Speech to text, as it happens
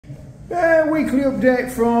Weekly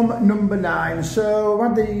update from number 9. So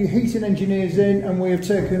I've had the heating engineers in and we have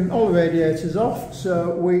taken all the radiators off.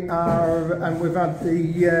 So we've had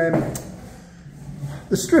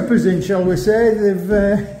the strippers in, shall we say.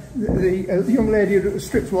 The young lady who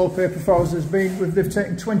stripped wallpaper for us they've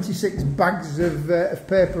taken 26 bags of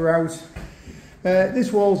paper out.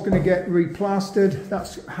 This wall's going to get replastered.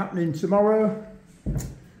 That's happening tomorrow.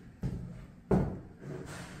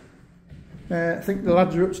 I think the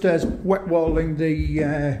lads are upstairs wet walling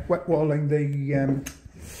the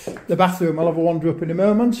bathroom. I'll have a wander up in a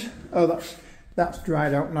moment. Oh, that's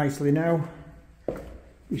dried out nicely now.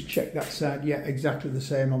 Just check that side. Yeah, exactly the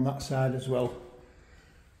same on that side as well.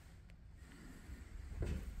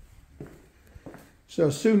 So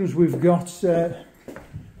as soon as we've got that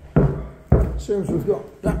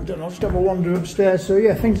done, I'll just have a wander upstairs. So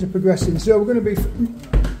yeah, things are progressing. So we're going to be.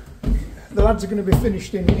 The lads are going to be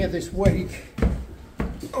finished in here this week,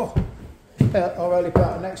 or early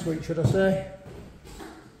part of next week, should I say.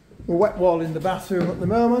 We're wet walling the bathroom at the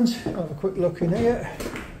moment. I'll have a quick look in here.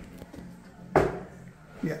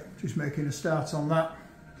 Yeah, just making a start on that.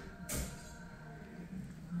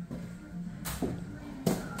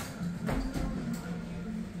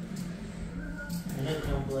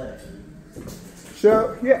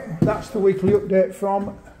 So yeah, that's the weekly update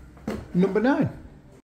from number 9.